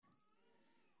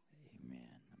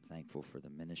Thankful for the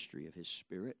ministry of His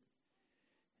Spirit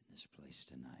in this place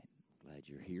tonight. Glad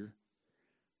you're here.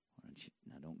 Why don't you,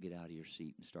 now don't get out of your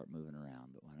seat and start moving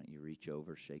around, but why don't you reach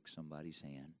over, shake somebody's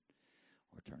hand,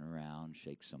 or turn around,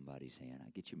 shake somebody's hand. I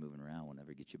get you moving around, we'll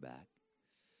never get you back.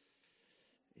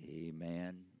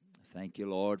 Amen. Thank you,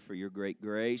 Lord, for your great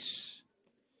grace.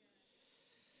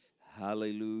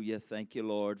 Hallelujah. Thank you,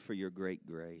 Lord, for your great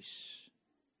grace.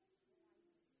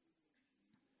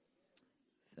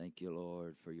 Thank you,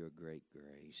 Lord, for your great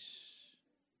grace.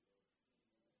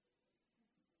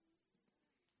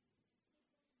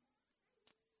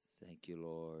 Thank you,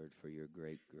 Lord, for your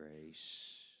great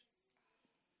grace.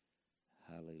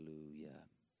 Hallelujah.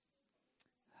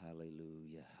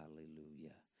 Hallelujah.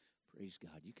 Hallelujah. Praise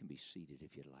God. You can be seated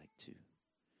if you'd like to.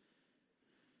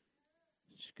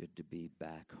 It's good to be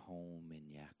back home in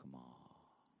Yakima,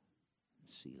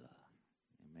 Selah.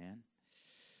 Amen.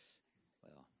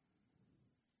 Well,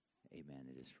 amen,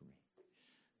 it is for me.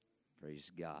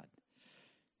 Praise God.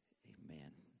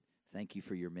 Amen. Thank you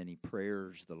for your many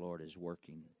prayers. The Lord is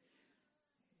working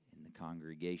in the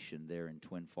congregation there in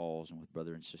Twin Falls and with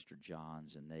Brother and Sister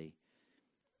Johns, and they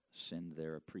send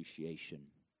their appreciation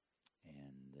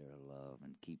and their love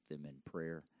and keep them in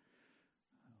prayer.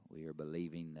 We are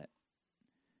believing that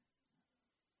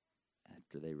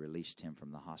after they released him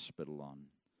from the hospital on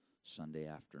Sunday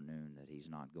afternoon, that he's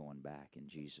not going back, in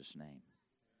Jesus' name.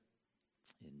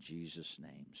 In Jesus'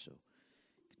 name. So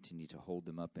continue to hold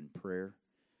them up in prayer.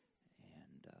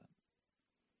 And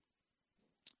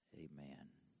amen.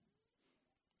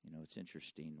 You know, it's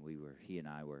interesting. He and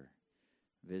I were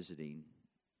visiting.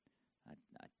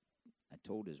 I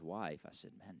told his wife, I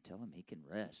said, man, tell him he can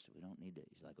rest. We don't need to.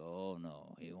 He's like, oh,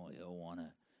 no, he'll want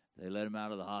to. If they let him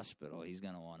out of the hospital, he's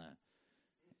going to want to.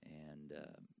 And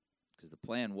because the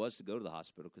plan was to go to the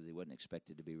hospital because he wasn't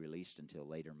expected to be released until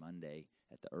later Monday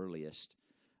at the earliest.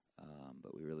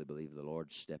 But we really believe the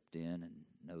Lord stepped in and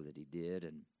know that he did.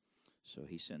 And so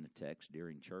he sent a text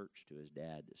during church to his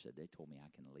dad that said, they told me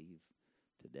I can leave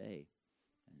today.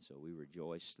 And so we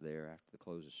rejoiced there after the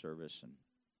close of service.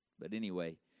 But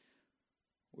anyway,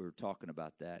 we were talking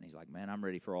about that. And he's like, man, I'm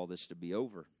ready for all this to be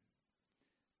over.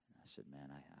 And I said, man,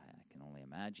 I can only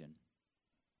imagine.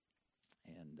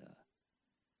 And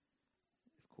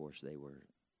of course, they were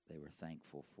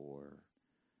thankful for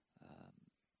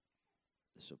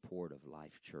the support of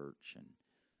Life Church, and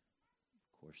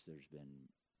of course, there's been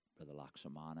Brother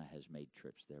Laksamana has made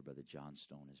trips there. Brother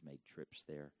Johnstone has made trips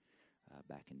there.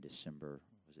 Back in December,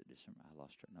 was it December? I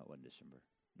lost track. No, it wasn't December.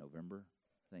 November,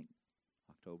 I think.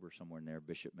 October, somewhere in there.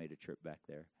 Bishop made a trip back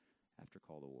there after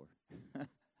Call the War. I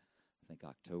think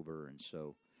October, and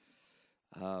so.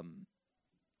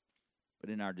 But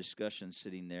in our discussion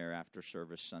sitting there after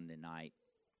service Sunday night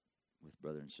with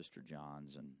Brother and Sister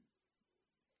Johns, and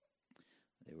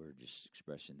they were just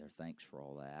expressing their thanks for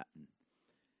all that. And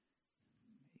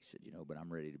he said, but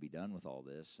I'm ready to be done with all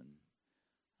this. And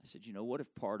I said, what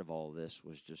if part of all this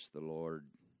was just the Lord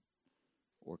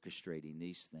orchestrating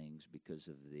these things because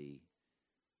of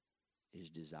his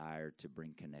desire to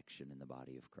bring connection in the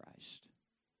body of Christ?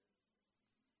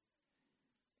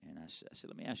 And I said,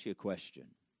 let me ask you a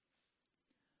question.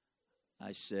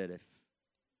 I said, if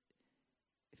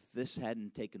this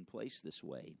hadn't taken place this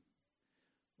way,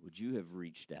 would you have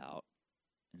reached out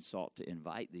and sought to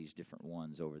invite these different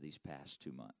ones over these past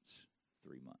 2 months,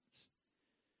 3 months?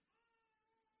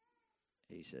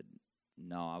 He said,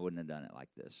 no, I wouldn't have done it like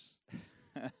this.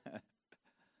 I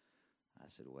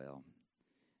said, well,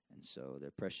 and so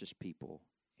they're precious people,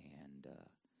 and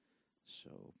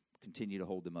so continue to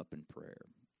hold them up in prayer.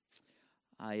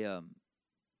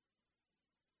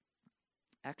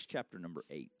 Acts chapter number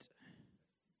 8.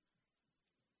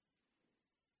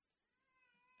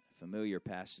 A familiar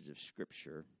passage of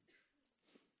Scripture.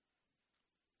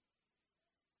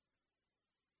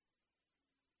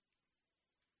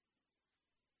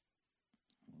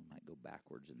 We might go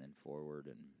backwards and then forward,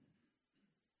 and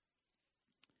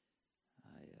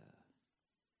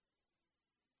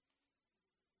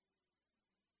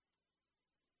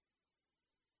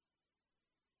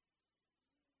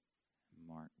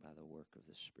marked by the work of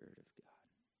the Spirit of God.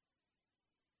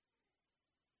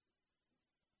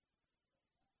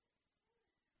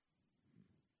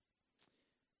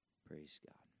 Praise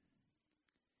God.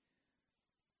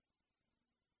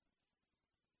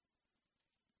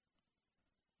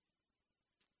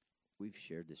 We've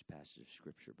shared this passage of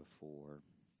Scripture before.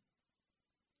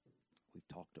 We've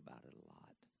talked about it a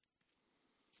lot.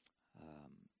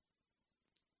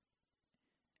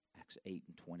 Acts 8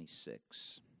 and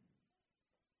 26.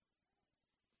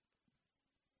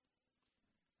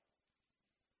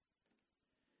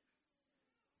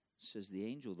 says, the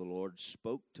angel of the Lord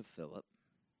spoke to Philip,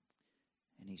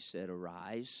 and he said,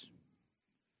 arise,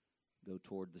 go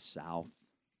toward the south,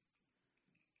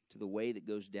 to the way that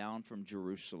goes down from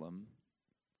Jerusalem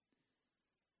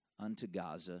unto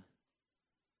Gaza,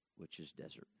 which is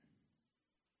desert.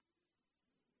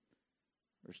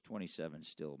 Verse 27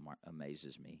 still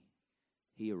amazes me.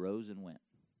 He arose and went.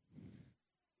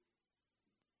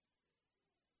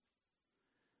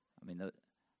 I mean,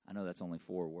 I know that's only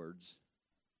 4 words,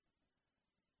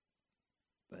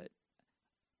 but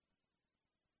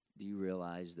do you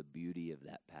realize the beauty of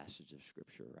that passage of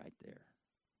Scripture right there?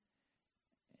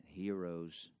 And he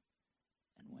arose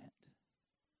and went.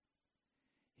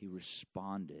 He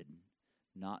responded,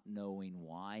 not knowing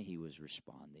why he was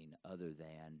responding, other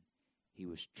than he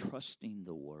was trusting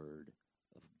the Word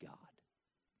of God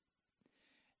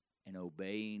and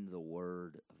obeying the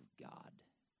Word of God.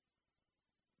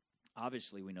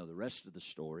 Obviously, we know the rest of the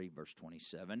story, verse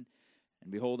 27.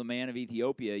 And behold, a man of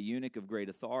Ethiopia, a eunuch of great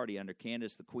authority under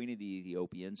Candace, the queen of the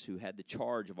Ethiopians, who had the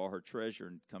charge of all her treasure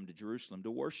and come to Jerusalem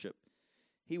to worship.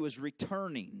 He was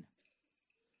returning,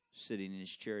 sitting in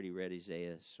his chariot. He read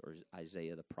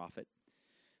Isaiah the prophet.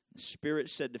 The Spirit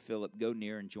said to Philip, go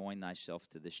near and join thyself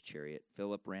to this chariot.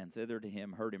 Philip ran thither to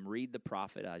him, heard him read the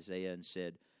prophet Isaiah, and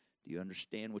said, do you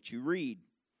understand what you read?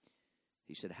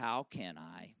 He said, how can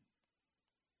I,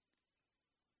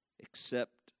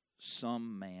 except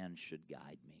some man should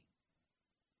guide me?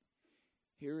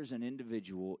 Here is an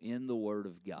individual in the Word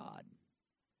of God,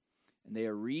 and they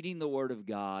are reading the Word of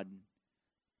God.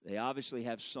 They obviously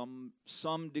have some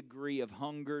degree of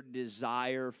hunger,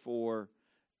 desire for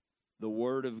the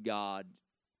Word of God.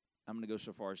 I'm going to go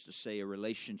so far as to say a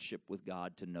relationship with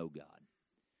God, to know God.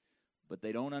 But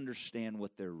they don't understand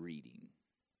what they're reading.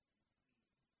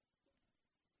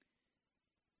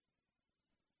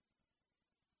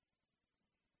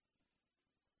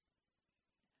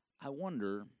 I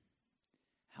wonder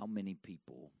how many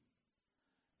people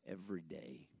every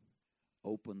day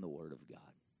open the Word of God,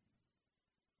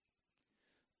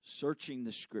 searching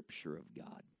the Scripture of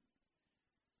God,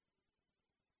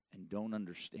 and don't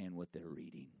understand what they're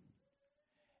reading,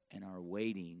 and are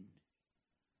waiting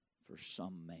for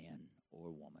some man or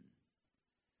woman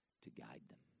to guide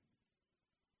them.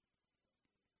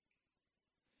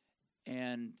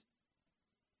 And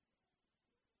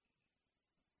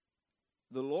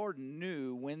the Lord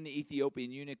knew when the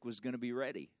Ethiopian eunuch was going to be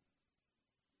ready.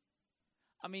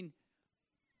 I mean,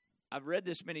 I've read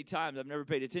this many times. I've never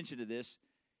paid attention to this.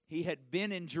 He had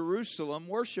been in Jerusalem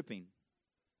worshiping.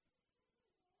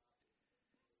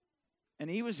 And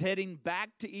he was heading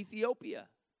back to Ethiopia.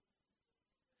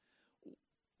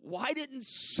 Why didn't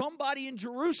somebody in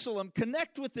Jerusalem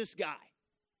connect with this guy?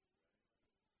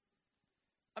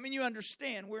 I mean, you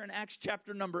understand, we're in Acts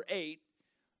chapter number 8.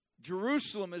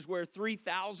 Jerusalem is where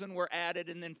 3,000 were added,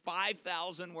 and then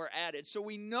 5,000 were added. So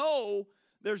we know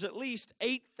there's at least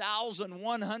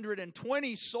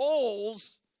 8,120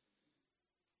 souls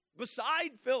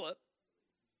beside Philip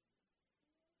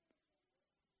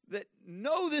that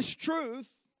know this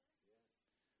truth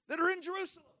that are in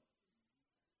Jerusalem.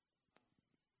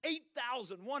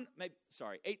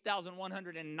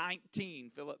 8,119.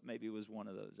 Philip maybe was one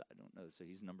of those. I don't know. So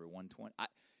he's number 120.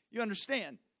 You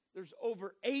understand? There's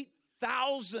over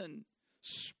 8,000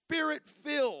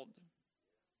 Spirit-filled,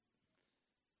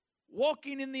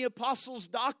 walking in the apostles'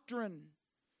 doctrine,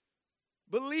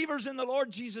 believers in the Lord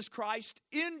Jesus Christ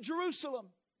in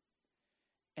Jerusalem.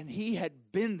 And he had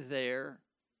been there.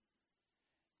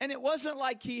 And it wasn't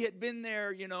like he had been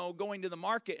there, going to the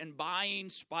market and buying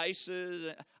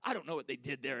spices. I don't know what they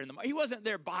did there in the market. He wasn't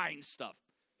there buying stuff.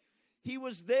 He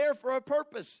was there for a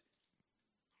purpose.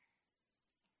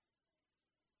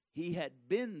 He had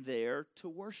been there to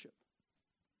worship.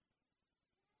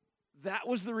 That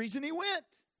was the reason he went.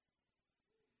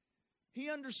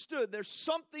 He understood there's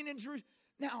something in Jerusalem.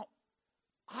 Now,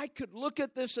 I could look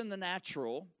at this in the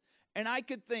natural, and I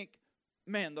could think,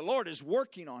 man, the Lord is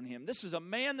working on him. This is a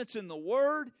man that's in the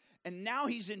Word, and now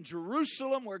he's in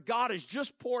Jerusalem where God has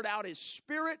just poured out His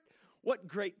Spirit. What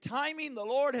great timing. The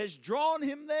Lord has drawn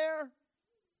him there.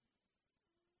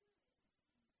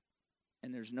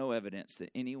 And there's no evidence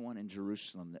that anyone in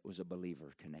Jerusalem that was a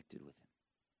believer connected with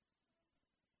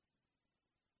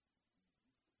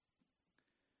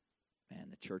him.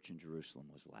 Man, the church in Jerusalem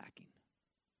was lacking.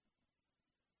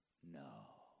 No.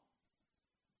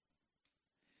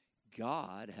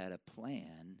 God had a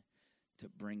plan to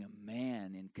bring a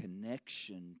man in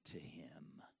connection to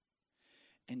him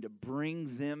and to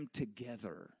bring them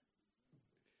together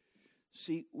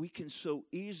See, we can so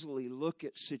easily look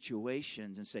at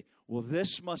situations and say, well,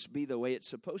 this must be the way it's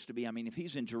supposed to be. I mean, if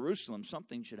he's in Jerusalem,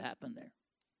 something should happen there.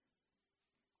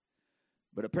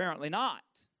 But apparently not.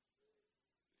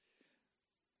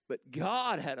 But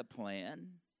God had a plan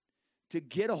to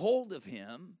get a hold of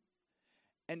him,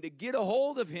 and to get a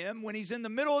hold of him when he's in the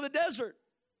middle of the desert.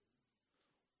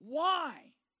 Why?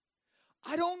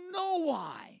 I don't know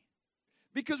why.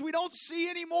 Because we don't see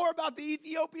any more about the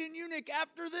Ethiopian eunuch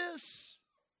after this.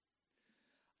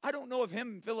 I don't know if him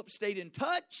and Philip stayed in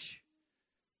touch.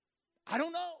 I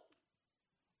don't know.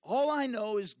 All I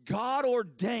know is God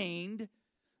ordained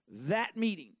that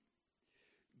meeting.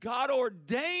 God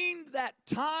ordained that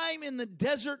time in the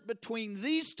desert between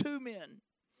these two men.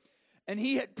 And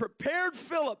he had prepared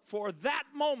Philip for that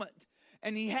moment.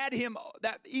 And he had him,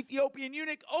 that Ethiopian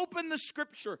eunuch, open the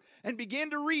scripture and begin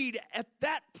to read at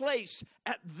that place,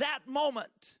 at that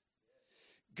moment.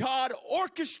 God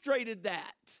orchestrated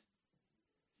that.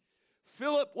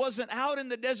 Philip wasn't out in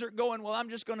the desert going, well, I'm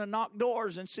just going to knock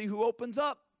doors and see who opens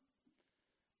up.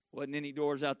 Wasn't any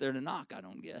doors out there to knock, I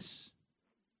don't guess.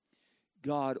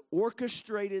 God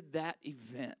orchestrated that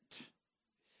event.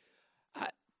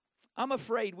 I'm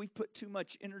afraid we've put too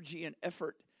much energy and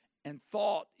effort and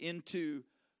thought into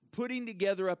putting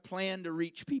together a plan to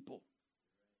reach people.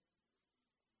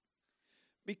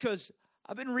 Because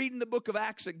I've been reading the book of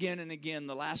Acts again and again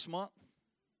the last month.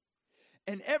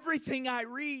 And everything I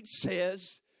read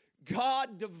says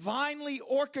God divinely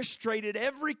orchestrated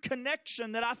every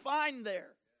connection that I find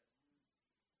there.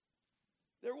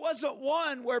 There wasn't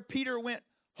one where Peter went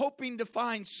hoping to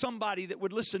find somebody that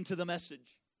would listen to the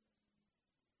message.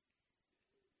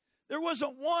 There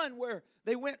wasn't one where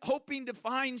they went hoping to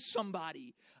find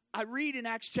somebody. I read in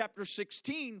Acts chapter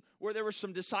 16 where there were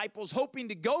some disciples hoping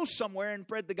to go somewhere and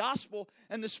spread the gospel,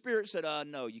 and the Spirit said,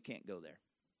 no, you can't go there.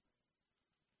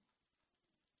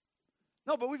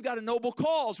 No, but we've got a noble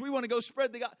cause. We want to go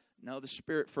spread the gospel. No, the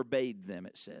Spirit forbade them,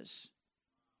 it says.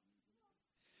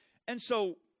 And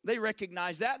so they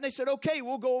recognized that, and they said, okay,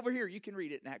 we'll go over here. You can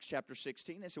read it in Acts chapter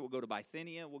 16. They said, we'll go to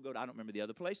Bithynia. We'll go to, I don't remember the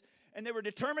other place. And they were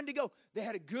determined to go. They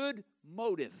had a good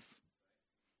motive.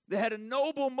 They had a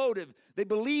noble motive. They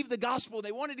believed the gospel.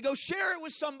 They wanted to go share it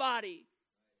with somebody.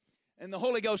 And the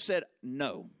Holy Ghost said,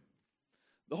 no.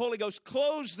 The Holy Ghost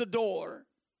closed the door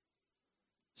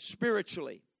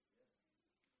spiritually.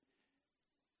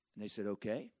 And they said,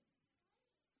 okay.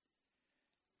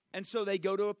 And so they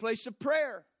go to a place of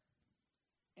prayer.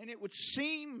 And it wouldn't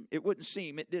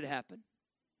seem, it did happen.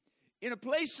 In a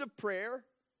place of prayer,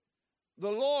 the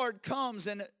Lord comes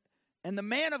and the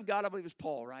man of God, I believe it was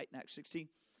Paul, right, in Acts 16,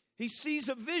 he sees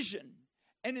a vision.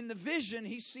 And in the vision,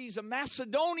 he sees a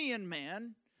Macedonian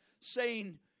man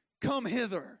saying, come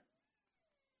hither.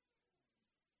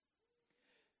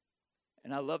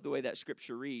 And I love the way that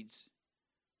scripture reads.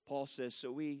 Paul says,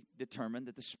 so we determined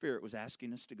that the Spirit was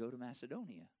asking us to go to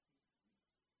Macedonia.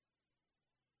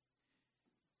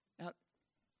 Now,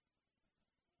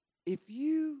 if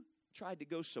you tried to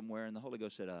go somewhere and the Holy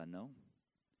Ghost said, no.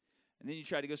 And then you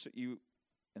tried to go,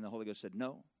 and the Holy Ghost said,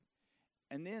 no.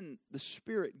 And then the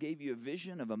Spirit gave you a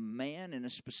vision of a man in a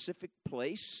specific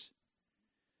place.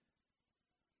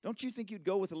 Don't you think you'd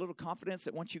go with a little confidence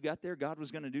that once you got there, God was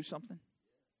going to do something?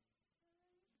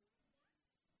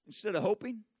 Instead of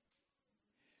hoping?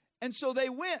 And so they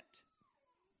went.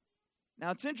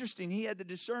 Now, it's interesting. He had the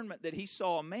discernment that he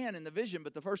saw a man in the vision,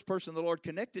 but the first person the Lord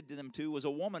connected to them to was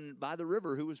a woman by the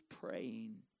river who was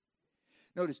praying.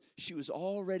 Notice, she was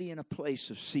already in a place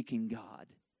of seeking God.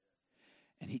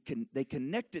 And they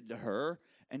connected to her,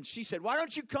 and she said, why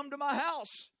don't you come to my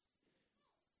house?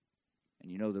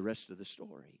 And you know the rest of the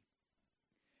story.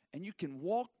 And you can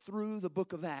walk through the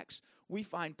book of Acts. We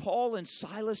find Paul and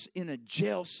Silas in a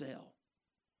jail cell.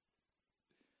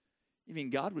 You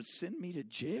mean God would send me to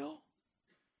jail?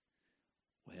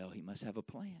 Well, he must have a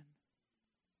plan.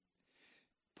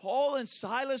 Paul and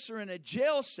Silas are in a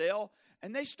jail cell,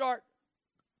 and they start,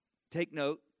 take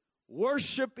note,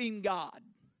 worshiping God.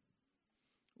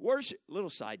 Worship.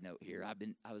 Little side note here.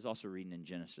 I was also reading in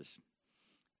Genesis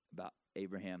about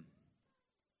Abraham.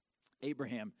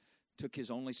 Abraham took his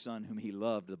only son whom he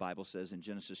loved, the Bible says in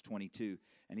Genesis 22,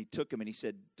 and he took him and he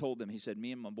said,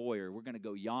 me and my boy, we're going to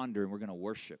go yonder and we're going to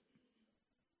worship.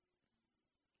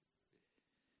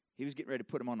 He was getting ready to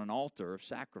put him on an altar of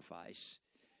sacrifice.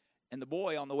 And the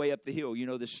boy on the way up the hill, you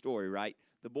know this story, right?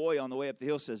 The boy on the way up the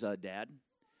hill says, Dad,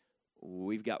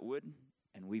 we've got wood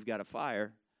and we've got a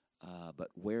fire, but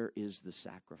where is the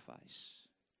sacrifice?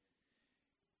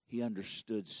 He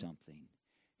understood something.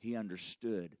 He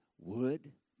understood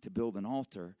wood to build an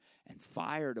altar and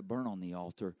fire to burn on the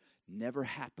altar never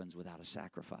happens without a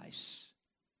sacrifice.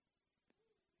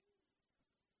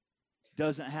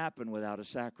 Doesn't happen without a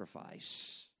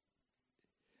sacrifice.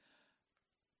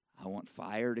 I want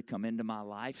fire to come into my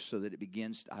life so that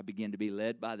I begin to be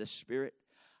led by the Spirit.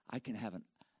 We're going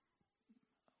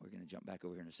to jump back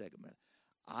over here in a second, but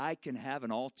I can have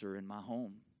an altar in my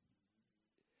home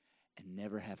and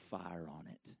never have fire on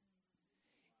it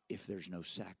if there's no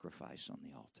sacrifice on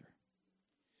the altar.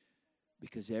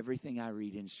 Because everything I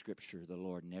read in Scripture, the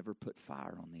Lord never put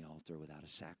fire on the altar without a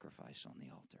sacrifice on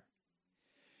the altar.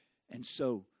 And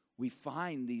so we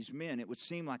find these men, it would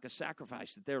seem like a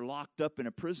sacrifice that they're locked up in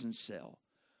a prison cell,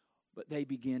 but they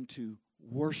begin to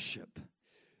worship.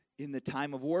 In the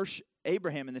time of worship,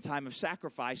 Abraham in the time of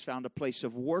sacrifice found a place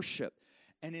of worship.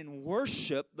 And in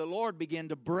worship, the Lord began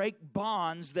to break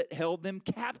bonds that held them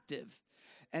captive.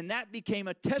 And that became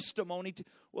a testimony to,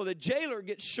 the jailer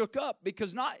gets shook up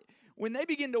because when they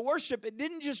begin to worship, it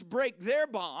didn't just break their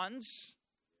bonds.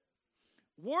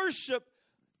 Worship,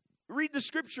 read the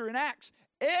scripture in Acts,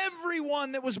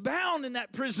 everyone that was bound in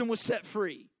that prison was set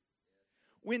free.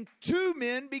 When two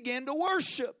men began to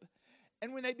worship.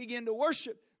 And when they began to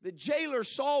worship, the jailer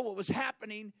saw what was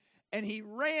happening, and he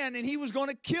ran, and he was going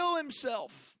to kill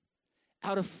himself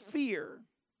out of fear.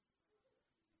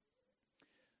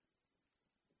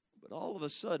 But all of a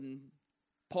sudden,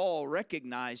 Paul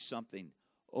recognized something.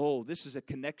 Oh, this is a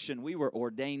connection we were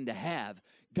ordained to have.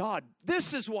 God,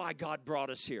 this is why God brought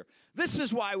us here. This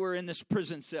is why we're in this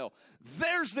prison cell.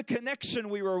 There's the connection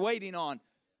we were waiting on.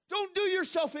 Don't do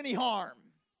yourself any harm.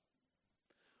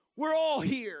 We're all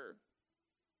here.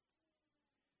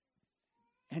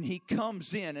 And he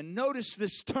comes in, and notice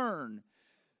this turn.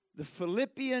 The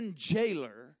Philippian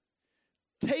jailer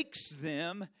takes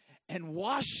them and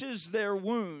washes their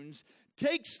wounds,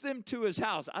 takes them to his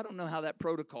house. I don't know how that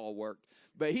protocol worked,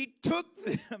 but he took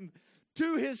them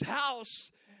to his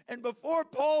house. And before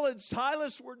Paul and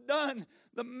Silas were done,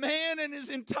 the man and his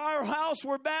entire house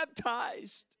were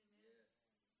baptized.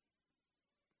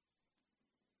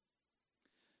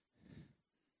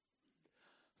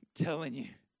 I'm telling you,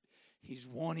 He's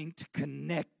wanting to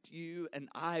connect you and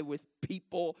I with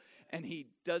people, and He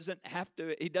doesn't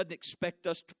expect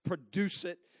us to produce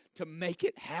it, to make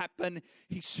it happen.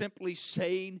 He's simply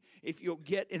saying, if you'll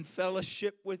get in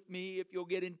fellowship with me, if you'll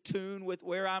get in tune with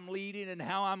where I'm leading and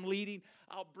how I'm leading,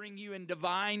 I'll bring you in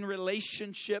divine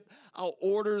relationship. I'll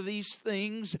order these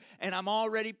things, and I'm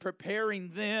already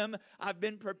preparing them. I've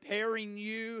been preparing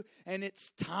you, and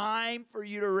it's time for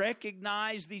you to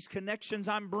recognize these connections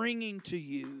I'm bringing to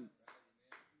you.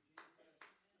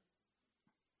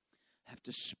 Have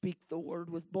to speak the word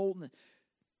with boldness.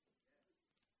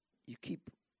 You keep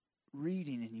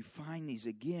reading and you find these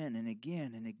again and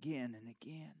again and again and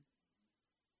again.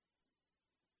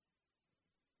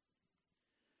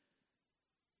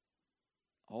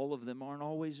 All of them aren't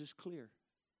always as clear.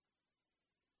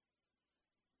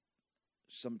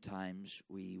 Sometimes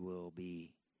we will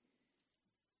be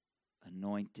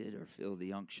anointed or feel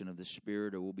the unction of the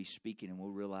Spirit, or we'll be speaking and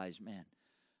we'll realize, man,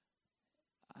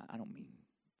 I don't mean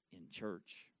in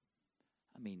church.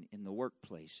 I mean in the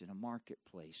workplace, in a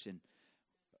marketplace, in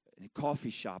a coffee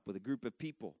shop with a group of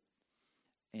people.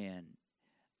 And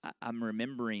I'm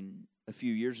remembering a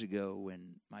few years ago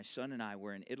when my son and I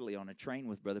were in Italy on a train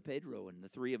with Brother Pedro, and the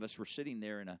three of us were sitting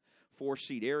there in a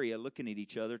 4-seat area looking at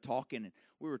each other, talking, and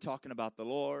we were talking about the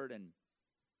Lord, and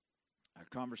our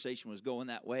conversation was going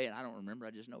that way, and I don't remember.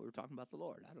 I just know we were talking about the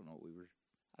Lord. I don't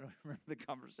remember the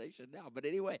conversation now, but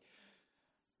anyway.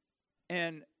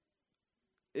 And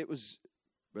it was,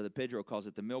 Brother Pedro calls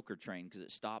it the milker train because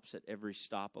it stops at every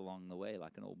stop along the way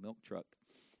like an old milk truck.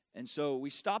 And so we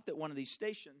stopped at one of these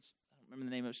stations. I don't remember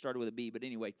the name of it. Started with a B, but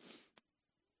anyway.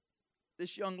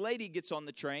 This young lady gets on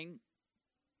the train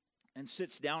and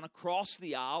sits down across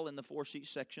the aisle in the 4-seat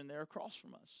section there across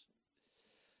from us.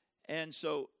 And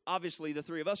so obviously the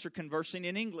three of us are conversing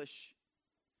in English.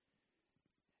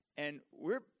 And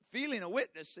we're feeling a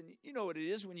witness. And you know what it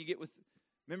is when you get with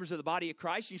members of the body of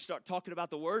Christ, and you start talking about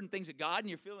the Word and things of God, and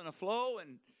you're feeling a flow.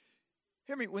 And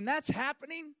hear me, when that's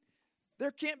happening,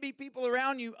 there can't be people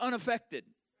around you unaffected.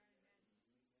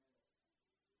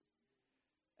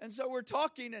 And so we're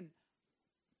talking, and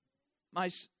my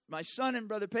son and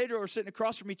Brother Pedro are sitting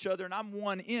across from each other, and I'm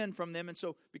one in from them. And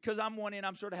so because I'm one in,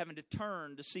 I'm sort of having to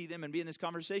turn to see them and be in this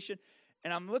conversation.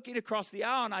 And I'm looking across the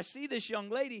aisle, and I see this young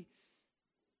lady,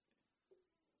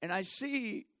 and I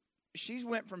see she's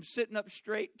went from sitting up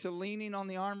straight to leaning on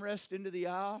the armrest into the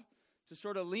aisle to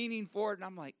sort of leaning forward. And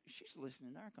I'm like, she's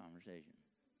listening to our conversation.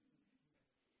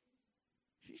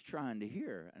 she's trying to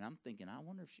hear. And I'm thinking, I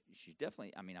wonder if she's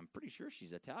definitely, I mean, I'm pretty sure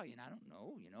she's Italian. I don't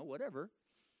know, whatever.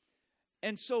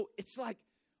 And so it's like,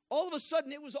 all of a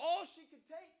sudden, it was all she could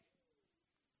take.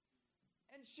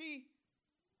 And she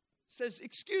says,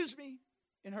 excuse me,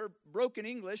 in her broken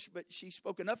English, but she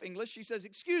spoke enough English. She says,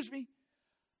 excuse me,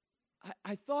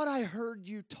 I thought I heard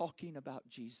you talking about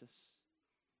Jesus.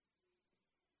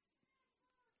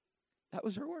 That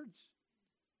was her words.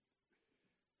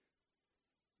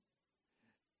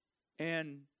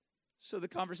 And so the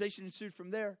conversation ensued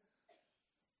from there.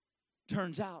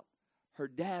 Turns out her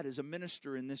dad is a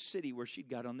minister in this city where she'd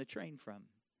got on the train from.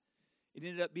 It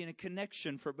ended up being a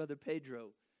connection for Brother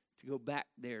Pedro to go back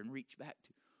there and reach back to.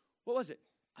 What was it?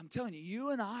 I'm telling you, you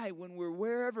and I, when we're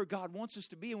wherever God wants us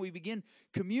to be and we begin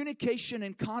communication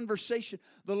and conversation,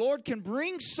 the Lord can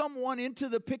bring someone into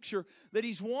the picture that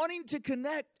He's wanting to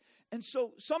connect. And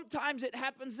so sometimes it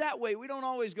happens that way. We don't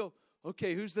always go,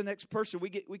 okay, who's the next person? We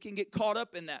can get caught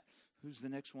up in that. Who's the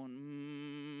next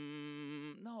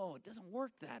one? No, it doesn't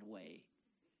work that way.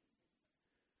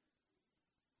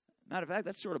 Matter of fact,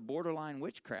 that's sort of borderline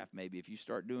witchcraft maybe if you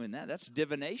start doing that. That's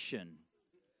divination.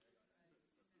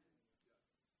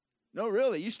 No,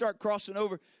 really, you start crossing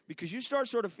over because you start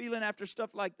sort of feeling after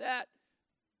stuff like that,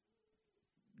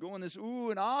 going this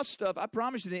ooh and ah stuff. I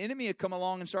promise you the enemy will come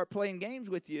along and start playing games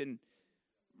with you. And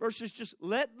versus just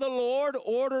let the Lord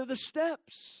order the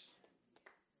steps.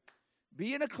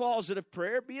 Be in a closet of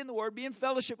prayer, be in the Word, be in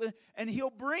fellowship with Him, and He'll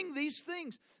bring these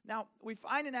things. Now, we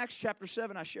find in Acts chapter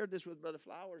 7, I shared this with Brother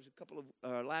Flowers a couple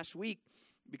of last week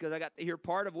because I got to hear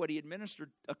part of what he administered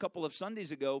a couple of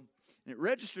Sundays ago, and it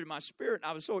registered in my spirit, and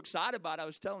I was so excited about it, I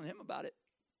was telling him about it.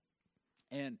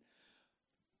 And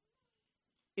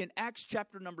in Acts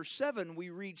chapter number 7, we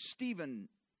read Stephen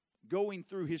going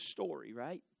through his story,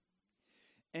 right?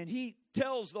 And he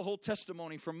tells the whole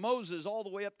testimony from Moses all the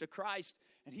way up to Christ.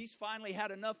 And he's finally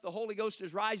had enough. The Holy Ghost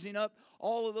is rising up.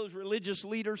 All of those religious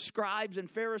leaders, scribes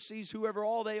and Pharisees, whoever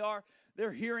all they are,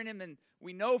 they're hearing him. And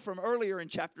we know from earlier in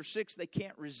chapter 6, they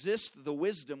can't resist the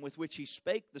wisdom with which he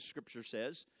spake, the scripture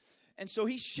says. And so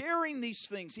he's sharing these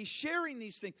things. He's sharing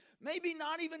these things. Maybe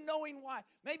not even knowing why.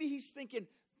 Maybe he's thinking,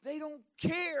 they don't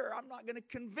care. I'm not going to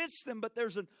convince them. But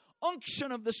there's an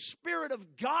unction of the Spirit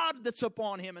of God that's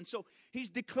upon him. And so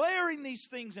he's declaring these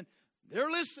things, and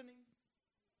they're listening.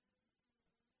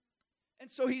 And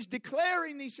so he's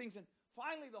declaring these things, and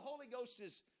finally the Holy Ghost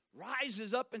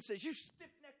rises up and says, you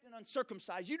stiff-necked and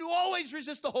uncircumcised, you do always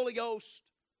resist the Holy Ghost.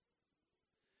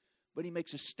 But he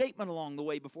makes a statement along the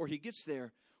way before he gets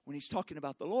there when he's talking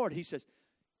about the Lord. He says,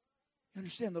 you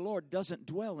understand the Lord doesn't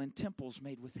dwell in temples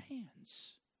made with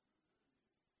hands.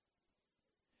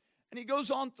 And he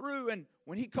goes on through, and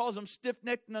when he calls them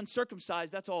stiff-necked and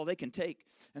uncircumcised, that's all they can take.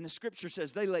 And the scripture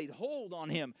says they laid hold on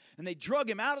him, and they drug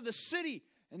him out of the city,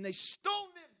 and they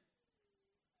stoned him.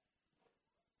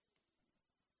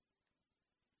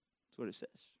 That's what it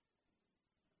says.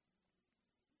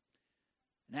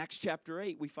 In Acts chapter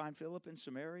 8, we find Philip in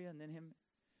Samaria, and then him.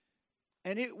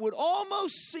 And it would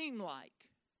almost seem like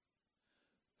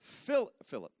Philip,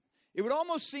 it would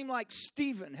almost seem like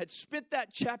Stephen had spent that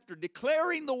chapter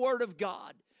declaring the word of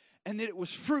God, and that it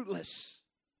was fruitless.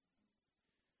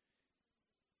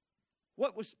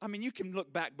 You can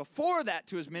look back before that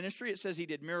to his ministry. It says he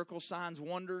did miracles, signs,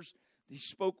 wonders. He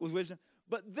spoke with wisdom.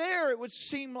 But there it would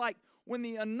seem like when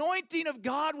the anointing of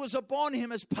God was upon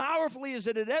him as powerfully as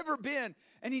it had ever been,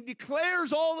 and he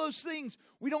declares all those things,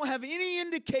 we don't have any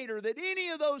indicator that any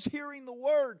of those hearing the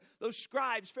word, those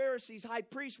scribes, Pharisees, high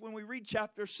priests, when we read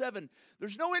chapter 7,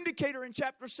 there's no indicator in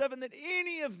chapter 7 that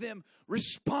any of them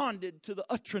responded to the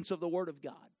utterance of the word of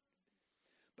God.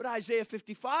 But Isaiah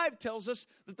 55 tells us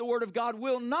that the word of God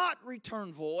will not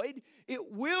return void.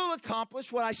 It will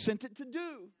accomplish what I sent it to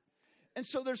do. And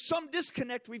so there's some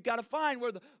disconnect we've got to find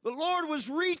where the Lord was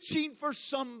reaching for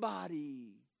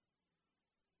somebody.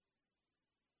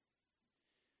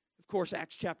 Of course,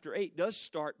 Acts chapter 8 does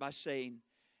start by saying,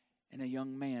 and a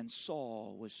young man,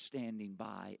 Saul, was standing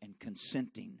by and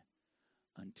consenting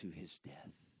unto his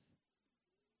death.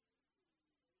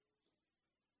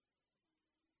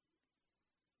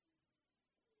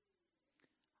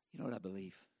 You know what I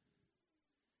believe?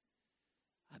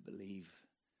 I believe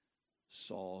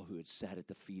Saul, who had sat at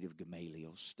the feet of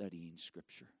Gamaliel studying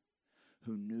Scripture,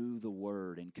 who knew the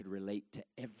Word and could relate to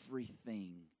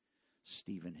everything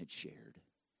Stephen had shared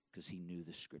because he knew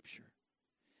the Scripture.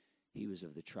 He was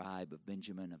of the tribe of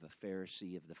Benjamin, of a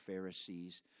Pharisee, of the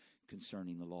Pharisees.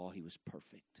 Concerning the law, he was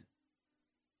perfect.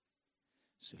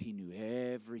 So he knew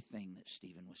everything that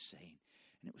Stephen was saying.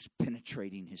 and it was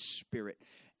penetrating his spirit,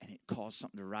 and it caused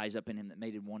something to rise up in him that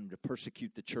made him want him to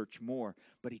persecute the church more.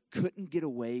 But he couldn't get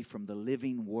away from the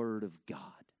living Word of God.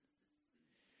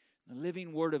 The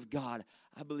living Word of God,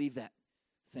 I believe that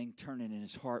thing turning in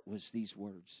his heart was these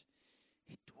words: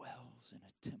 He dwells in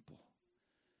a temple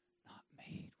not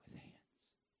made with hands.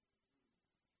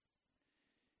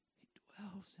 He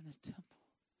dwells in a temple.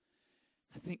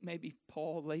 I think maybe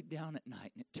Paul laid down at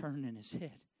night and it turned in his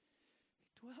head.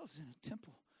 He dwells in a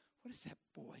temple. What is that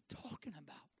boy talking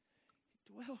about?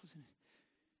 He dwells in it.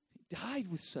 He died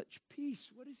with such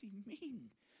peace. What does he mean?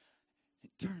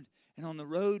 It turned. And on the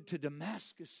road to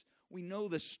Damascus, we know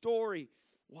the story.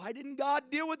 Why didn't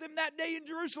God deal with him that day in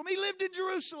Jerusalem? He lived in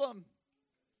Jerusalem.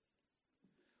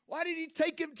 Why did he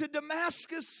take him to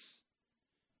Damascus?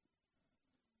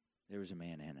 There was a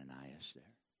man, Ananias, there.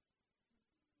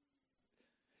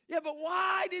 Yeah, but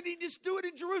why did he just do it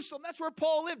in Jerusalem? That's where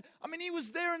Paul lived. I mean, he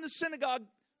was there in the synagogue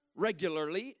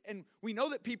regularly, and we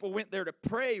know that people went there to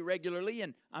pray regularly,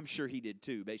 and I'm sure he did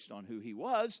too, based on who he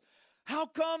was. How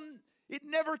come it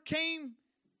never came?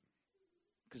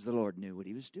 Because the Lord knew what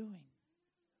he was doing.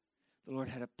 The Lord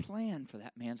had a plan for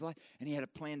that man's life, and he had a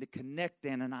plan to connect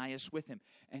Ananias with him,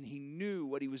 and he knew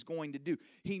what he was going to do.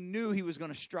 He knew he was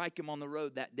going to strike him on the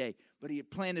road that day, but he had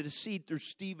planted a seed through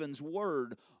Stephen's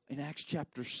word in Acts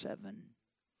chapter 7.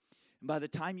 And by the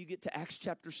time you get to Acts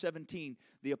chapter 17,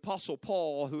 the Apostle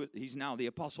Paul, he's now the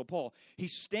Apostle Paul,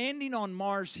 he's standing on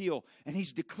Mars Hill, and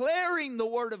he's declaring the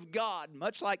Word of God,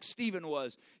 much like Stephen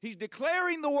was. He's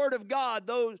declaring the Word of God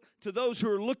to those who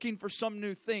are looking for some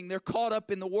new thing. They're caught up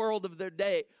in the world of their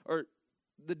day, or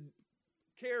the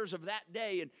cares of that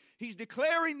day, and he's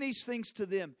declaring these things to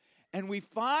them. And we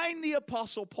find the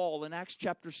Apostle Paul in Acts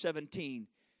chapter 17.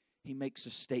 He makes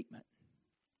a statement,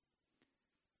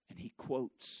 and he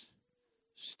quotes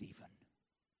Stephen.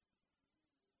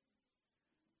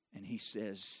 And he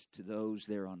says to those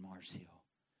there on Mars Hill,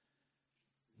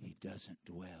 he doesn't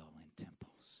dwell in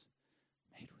temples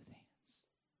made with hands.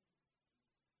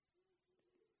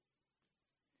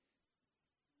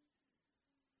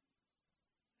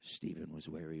 Stephen was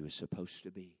where he was supposed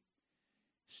to be.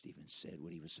 Stephen said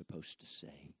what he was supposed to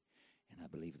say. And I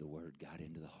believe the word got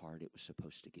into the heart it was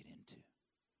supposed to get into.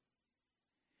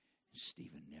 And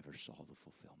Stephen never saw the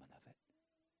fulfillment of it.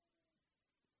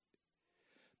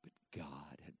 But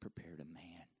God had prepared a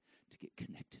man to get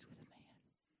connected with a man.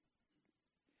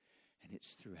 And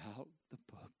it's throughout the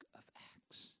book of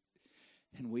Acts.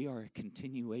 And we are a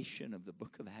continuation of the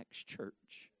book of Acts,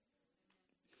 church.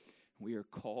 We are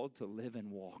called to live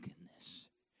and walk in this.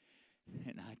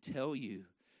 And I tell you,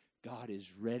 God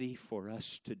is ready for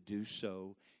us to do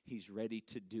so. He's ready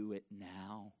to do it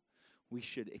now. We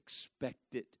should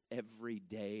expect it every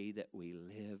day that we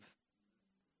live.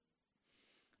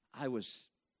 I'm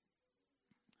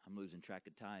losing track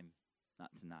of time. Not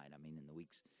tonight, I mean in the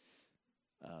weeks.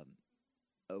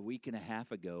 A week and a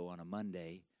half ago on a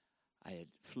Monday, I had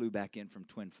flew back in from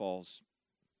Twin Falls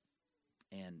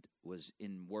and was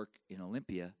in work in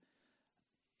Olympia.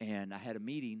 And I had a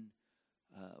meeting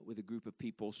with a group of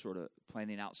people sort of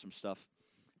planning out some stuff.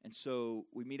 And so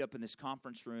we meet up in this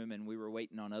conference room, and we were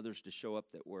waiting on others to show up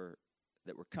that were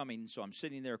coming. So I'm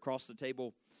sitting there across the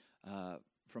table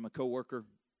from a coworker.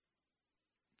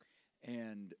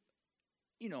 And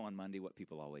you know on Monday what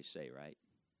people always say, right?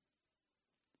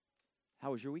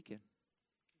 How was your weekend?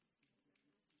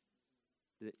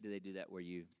 Do they do that where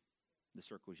the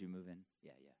circles you move in?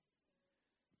 Yeah.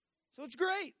 So it's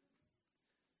great.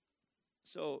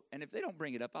 So, and if they don't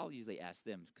bring it up, I'll usually ask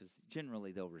them because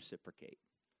generally they'll reciprocate,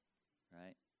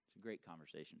 right? It's a great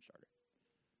conversation starter,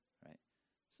 right?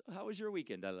 So how was your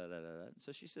weekend? Da, da, da, da, da.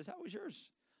 So she says, how was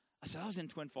yours? I said, I was in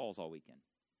Twin Falls all weekend.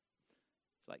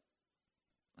 It's like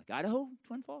Idaho,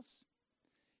 Twin Falls?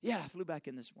 Yeah, I flew back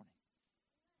in this morning.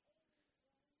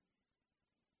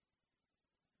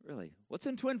 Really? What's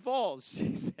in Twin Falls?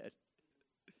 She said.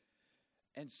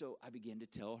 And so I began to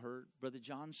tell her Brother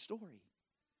John's story.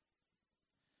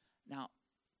 Now,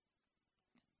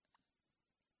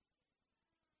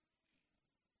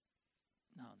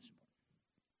 no, this is important.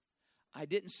 I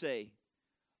didn't say,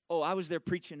 oh, I was there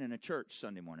preaching in a church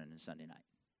Sunday morning and Sunday night.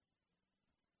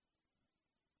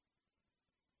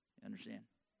 You understand?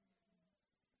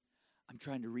 I'm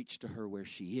trying to reach to her where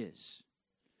she is.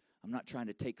 I'm not trying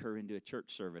to take her into a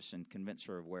church service and convince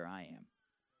her of where I am.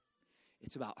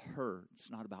 It's about her.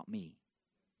 It's not about me.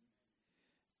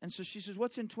 And so she says,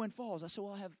 what's in Twin Falls? I said,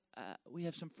 well, we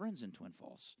have some friends in Twin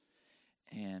Falls.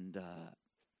 And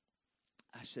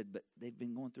I said, but they've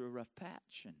been going through a rough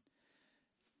patch. And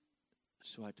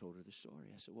so I told her the story.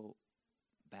 I said, well,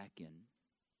 back in,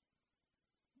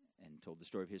 and told the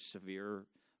story of his severe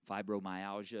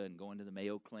fibromyalgia and going to the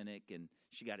Mayo Clinic, and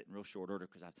she got it in real short order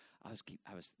because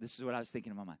this is what I was thinking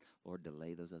in my mind. Lord,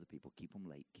 delay those other people. Keep them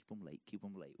late. Keep them late. Keep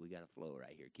them late. We got a flow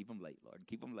right here. Keep them late, Lord.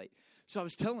 Keep them late. So I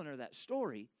was telling her that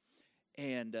story,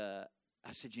 and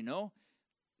I said, the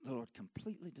Lord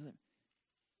completely delivered.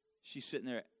 She's sitting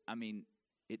there. I mean,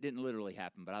 it didn't literally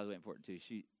happen, but I was waiting for it to.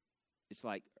 It's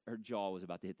like her jaw was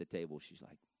about to hit the table. She's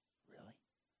like, really?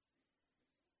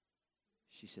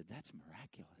 She said, that's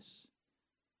miraculous.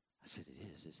 I said, it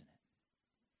is, isn't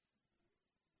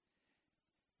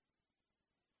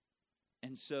it?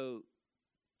 And so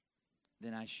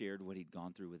then I shared what he'd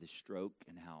gone through with his stroke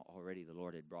and how already the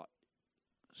Lord had brought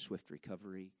swift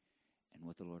recovery and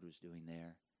what the Lord was doing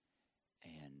there.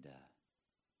 And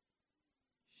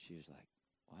she was like,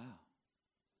 wow.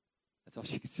 That's all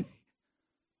she could say.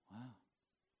 Wow.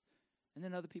 And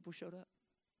then other people showed up.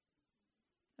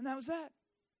 And that was that.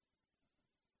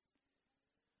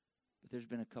 But there's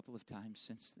been a couple of times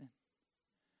since then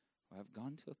where I've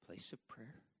gone to a place of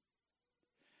prayer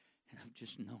and I've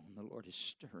just known the Lord is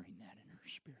stirring that in her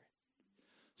spirit.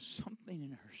 Something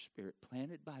in her spirit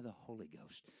planted by the Holy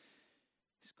Ghost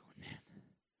is going, man,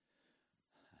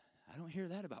 I don't hear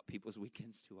that about people's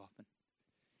weekends too often.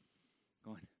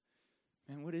 Going,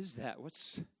 man, what is that?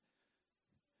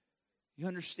 You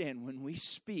understand, when we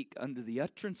speak under the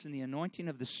utterance and the anointing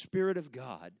of the Spirit of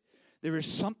God, there is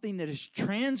something that is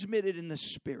transmitted in the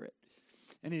Spirit.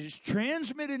 And it is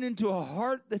transmitted into a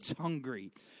heart that's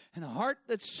hungry and a heart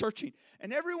that's searching.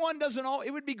 And everyone doesn't all, it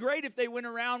would be great if they went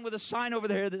around with a sign over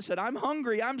there that said, I'm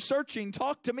hungry, I'm searching,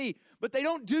 talk to me. But they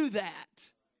don't do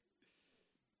that.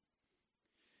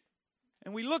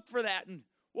 And we look for that, and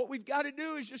what we've got to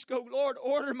do is just go, Lord,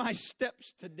 order my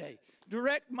steps today.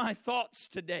 Direct my thoughts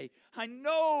today. I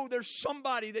know there's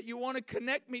somebody that you want to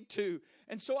connect me to,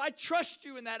 and so I trust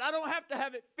you in that. I don't have to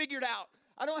have it figured out.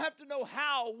 I don't have to know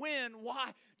how, when,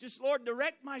 why. Just, Lord,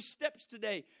 direct my steps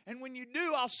today. And when you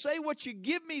do, I'll say what you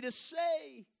give me to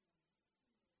say.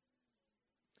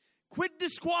 Quit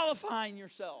disqualifying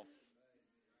yourself.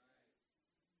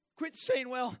 Quit saying,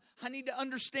 well, I need to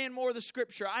understand more of the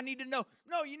Scripture. I need to know.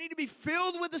 No, you need to be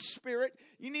filled with the Spirit.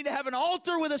 You need to have an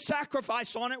altar with a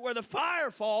sacrifice on it where the fire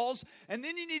falls. And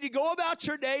then you need to go about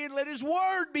your day and let His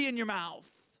Word be in your mouth.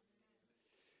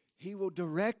 He will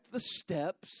direct the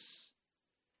steps.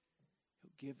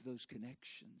 He'll give those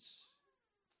connections.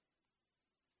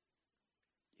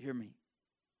 Hear me.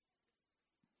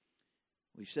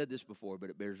 We've said this before,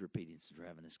 but it bears repeating since we're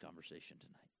having this conversation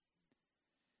tonight.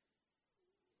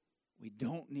 We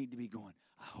don't need to be going,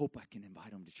 I hope I can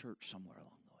invite them to church somewhere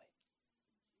along the way.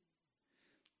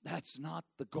 That's not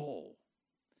the goal.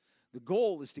 The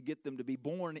goal is to get them to be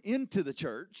born into the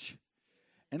church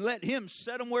and let Him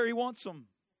set them where He wants them.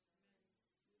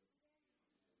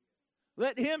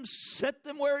 Let Him set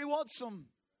them where He wants them.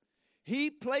 He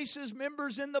places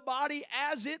members in the body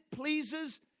as it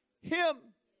pleases Him.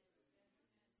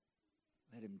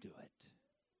 Let Him do it.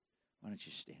 Why don't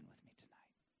you stand with me?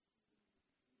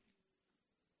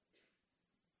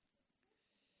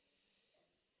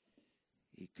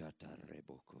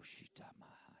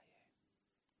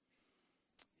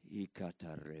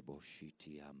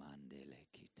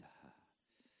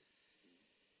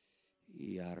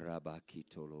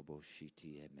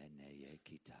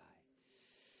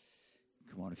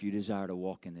 Come on, if you desire to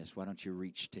walk in this, why don't you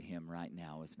reach to Him right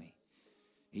now with me?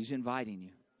 He's inviting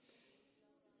you.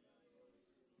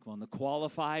 Come on, the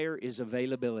qualifier is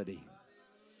availability.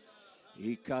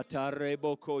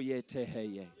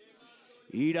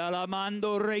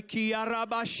 Idalamando reki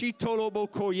arabashitolo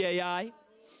bokoyei.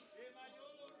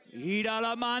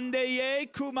 Idalamande ye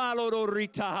kumaloro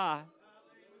ritaha.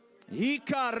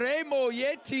 Ikaremo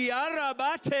yeti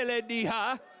arabatele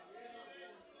diha.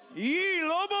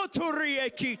 Iloboturie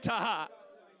kitaha.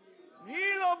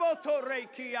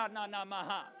 Ilobotoreki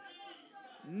ananamaha.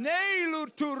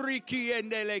 Neiluturiki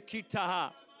endele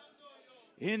kitaha.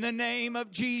 In the name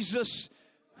of Jesus.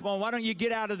 Come on, why don't you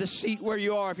get out of the seat where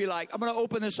you are if you like. I'm going to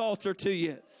open this altar to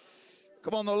you.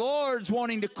 Come on, the Lord's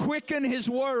wanting to quicken His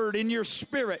Word in your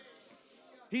spirit.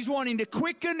 He's wanting to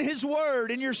quicken His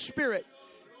Word in your spirit.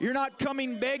 You're not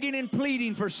coming begging and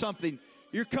pleading for something.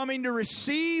 You're coming to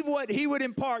receive what He would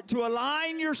impart, to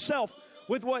align yourself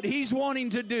with what He's wanting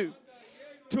to do.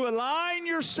 To align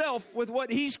yourself with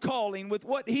what He's calling, with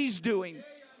what He's doing.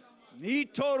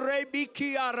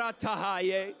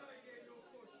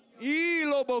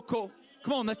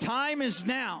 Come on, the time is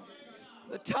now.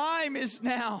 The time is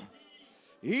now.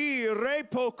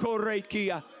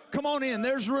 Come on in,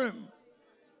 there's room.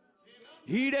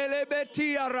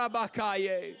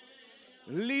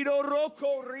 Lido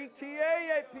roko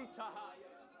ritieye pitahaya.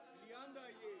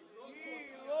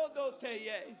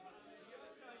 Lodoteye.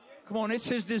 Come on, it's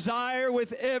His desire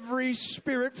with every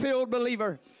Spirit-filled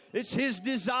believer. It's His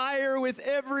desire with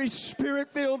every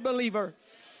Spirit-filled believer.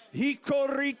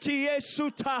 Hikoritie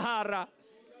sutahara.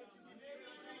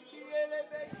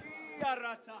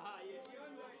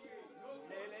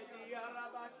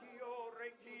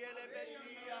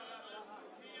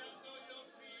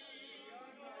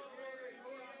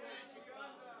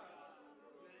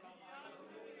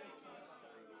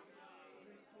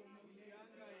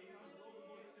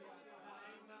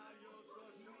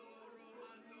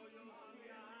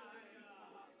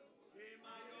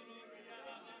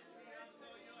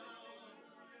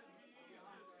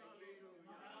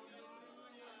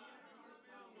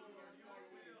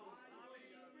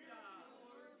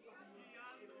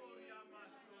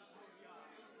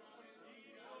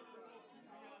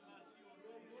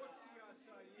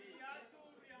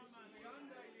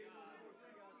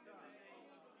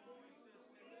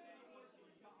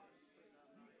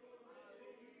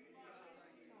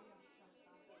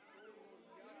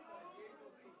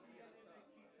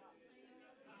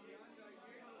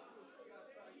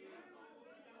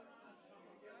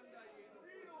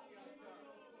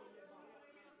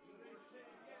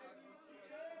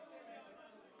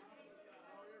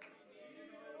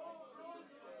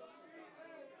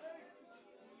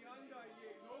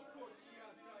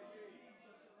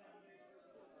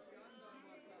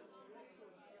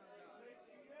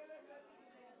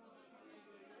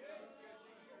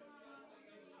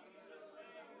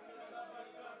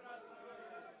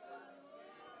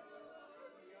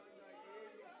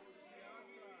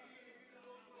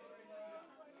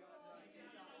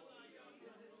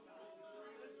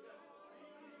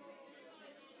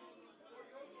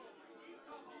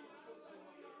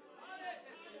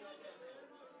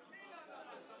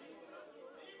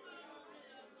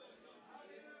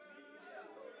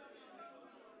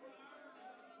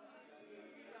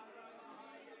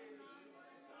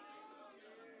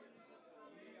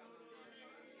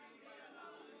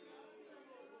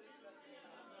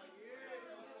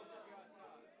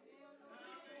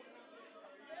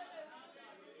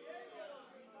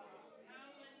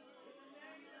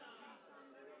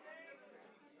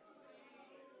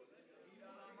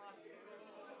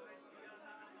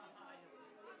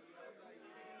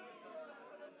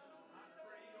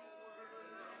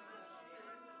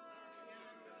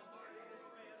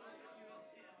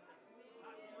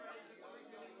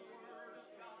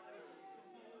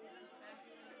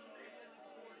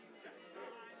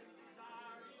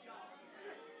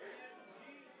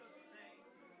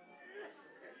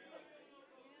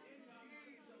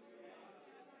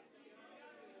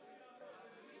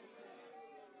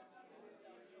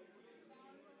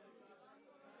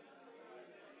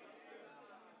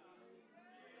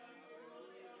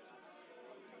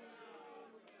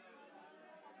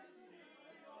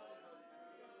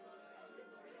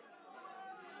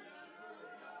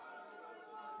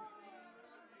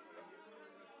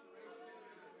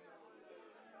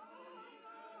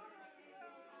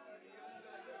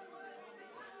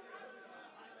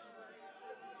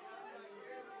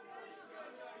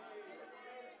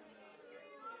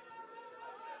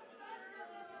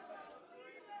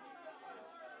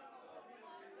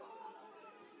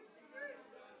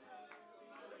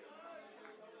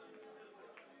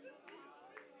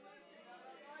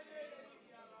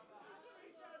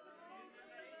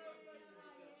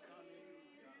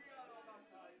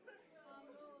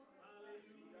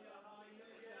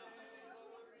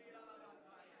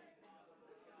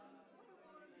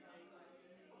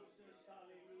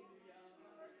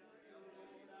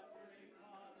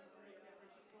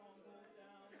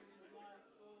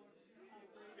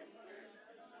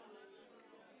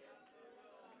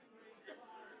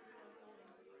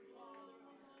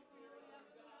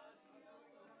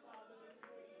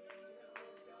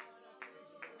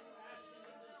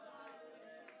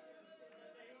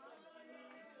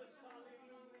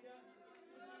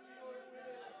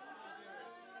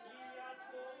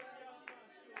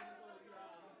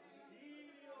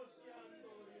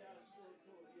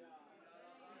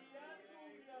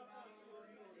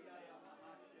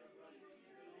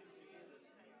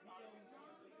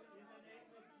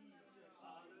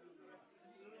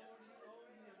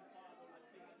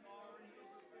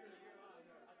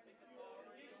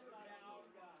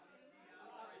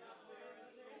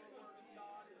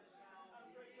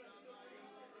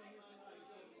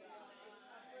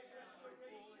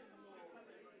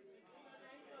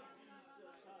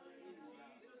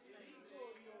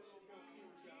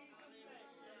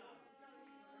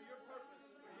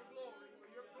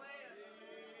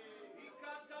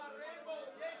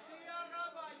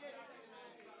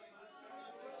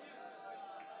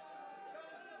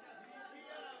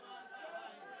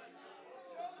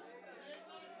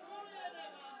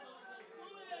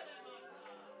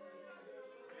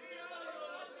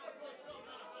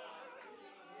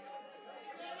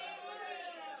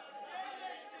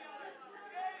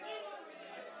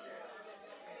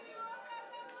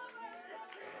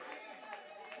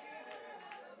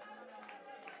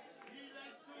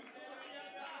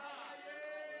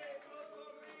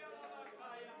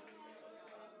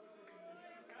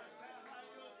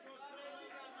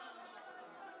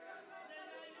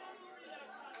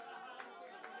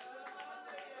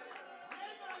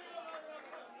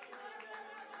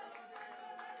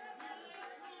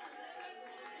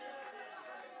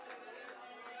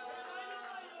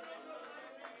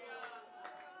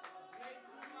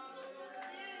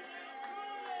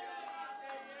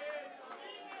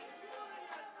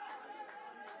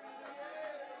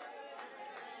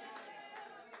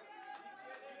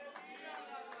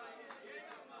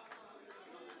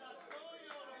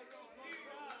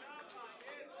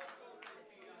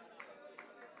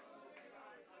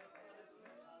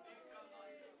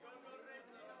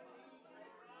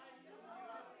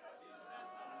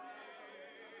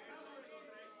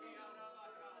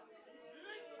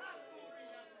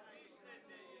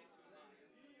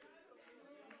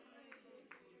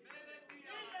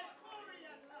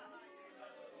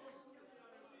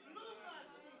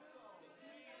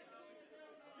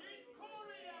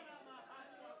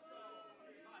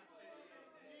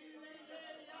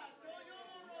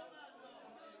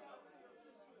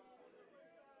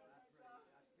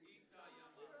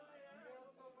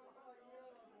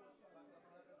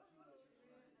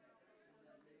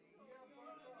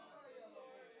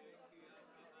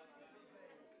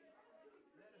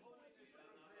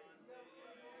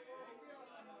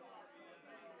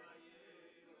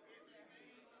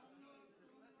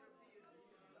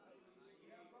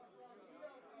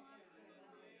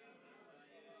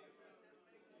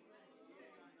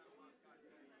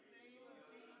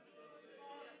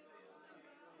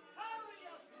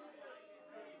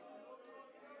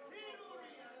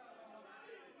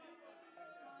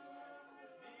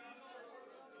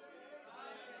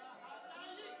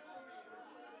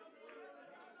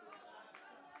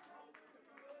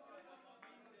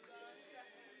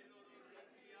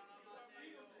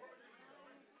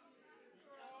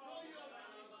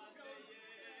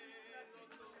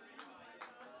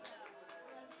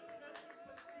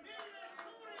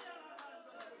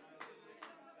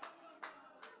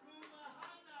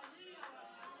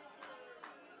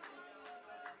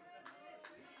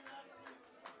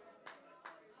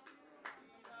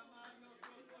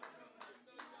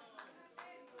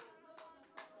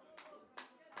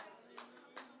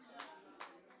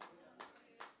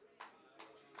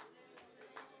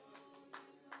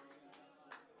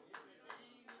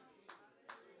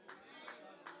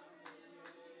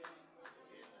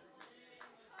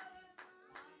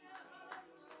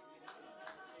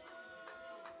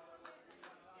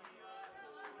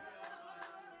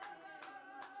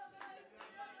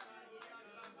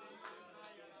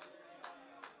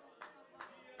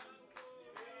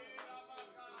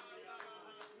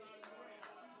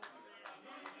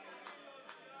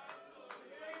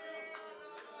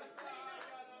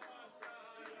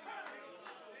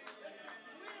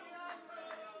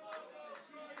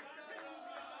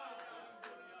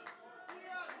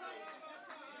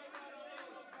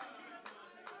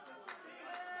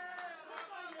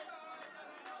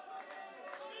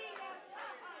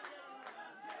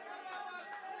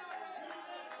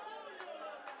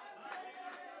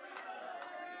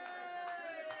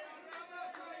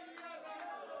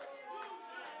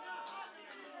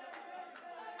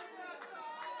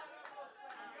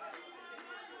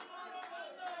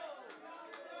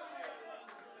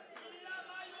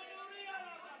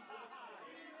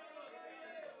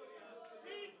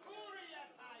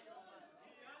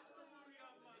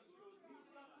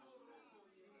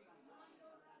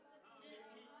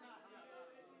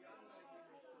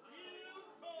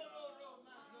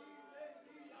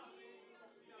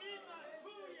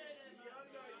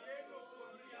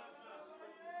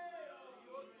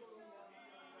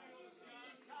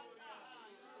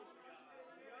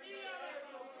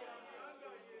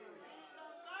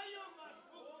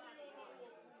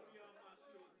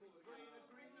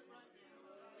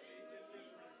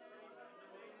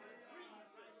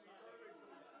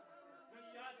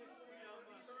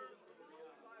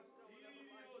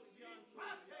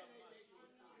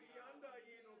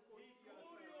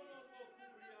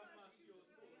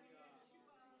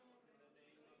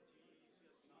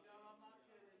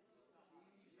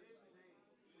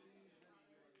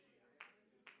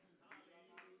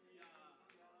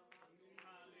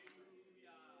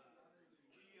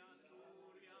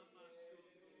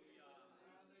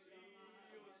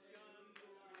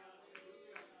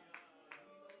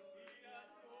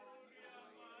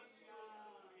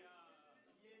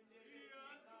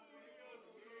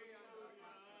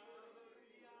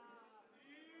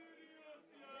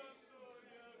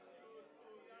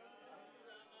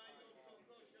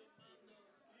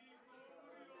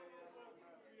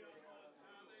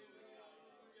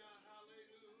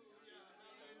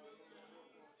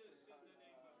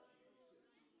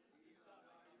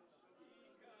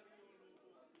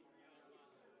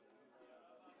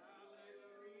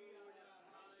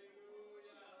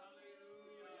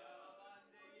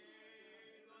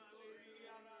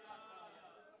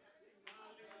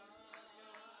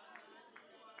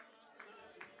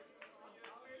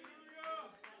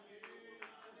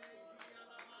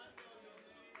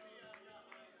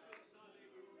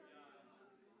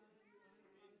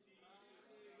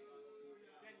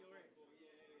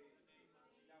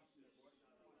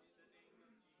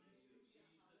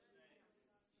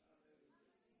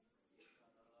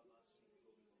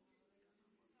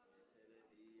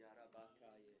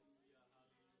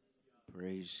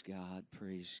 Praise God,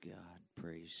 praise God,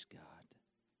 praise God.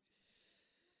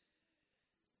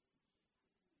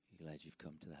 Glad you've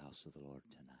come to the house of the Lord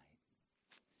tonight.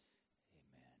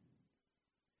 Amen.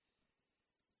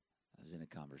 I was in a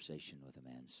conversation with a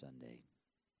man Sunday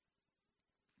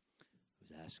who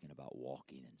was asking about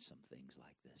walking and some things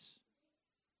like this.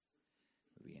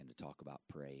 We began to talk about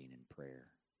praying and prayer.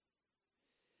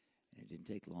 And it didn't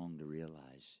take long to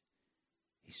realize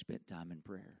he spent time in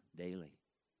prayer daily.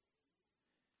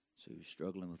 So he was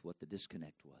struggling with what the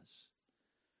disconnect was.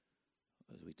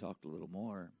 As we talked a little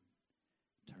more,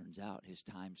 turns out his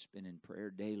time spent in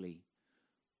prayer daily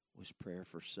was prayer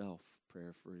for self,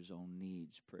 prayer for his own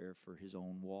needs, prayer for his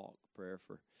own walk, prayer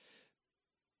for...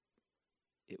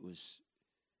 It was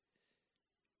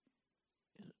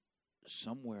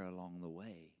somewhere along the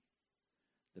way,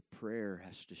 the prayer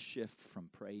has to shift from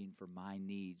praying for my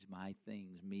needs, my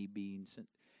things, me being sent,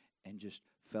 and just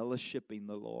fellowshipping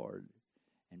the Lord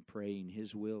and praying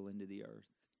his will into the earth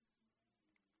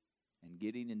and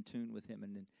getting in tune with him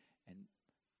and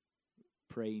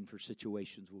praying for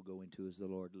situations we'll go into as the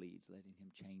Lord leads, letting him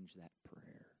change that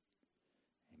prayer.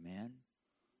 Amen?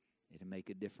 It'll make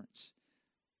a difference.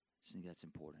 I think that's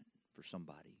important for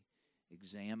somebody.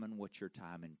 Examine what your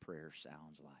time in prayer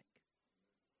sounds like,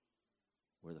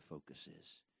 where the focus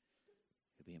is.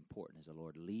 It'll be important as the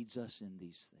Lord leads us in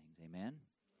these things. Amen?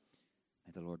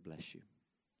 May the Lord bless you.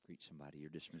 Greet somebody. You're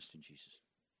dismissed in Jesus.